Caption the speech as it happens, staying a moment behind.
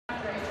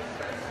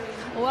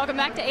Welcome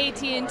back to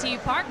AT&T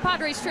Park.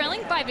 Padres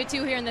trailing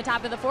 5-2 here in the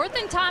top of the fourth,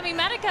 and Tommy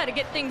Medica to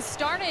get things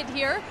started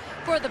here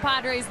for the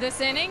Padres this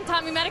inning.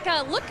 Tommy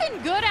Medica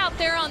looking good out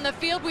there on the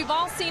field. We've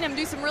all seen him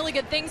do some really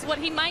good things. What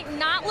he might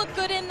not look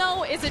good in,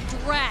 though, is a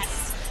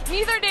dress.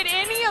 Neither did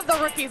any of the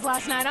rookies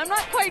last night. I'm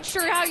not quite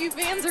sure how you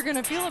fans are going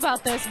to feel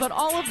about this, but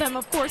all of them,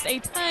 of course, a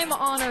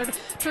time-honored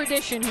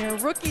tradition here.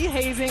 Rookie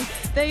hazing.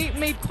 They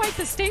made quite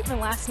the statement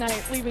last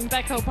night, leaving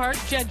Petco Park.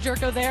 Jed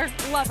Jerko there,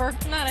 lover,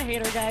 not a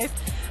hater, guys.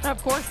 And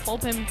of course,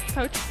 bullpen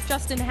coach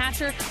Justin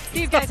Hatcher.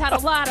 These guys had a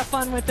lot of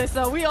fun with this,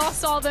 though. We all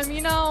saw them.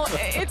 You know,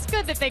 it's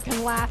good that they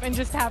can laugh and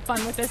just have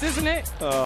fun with this, isn't it?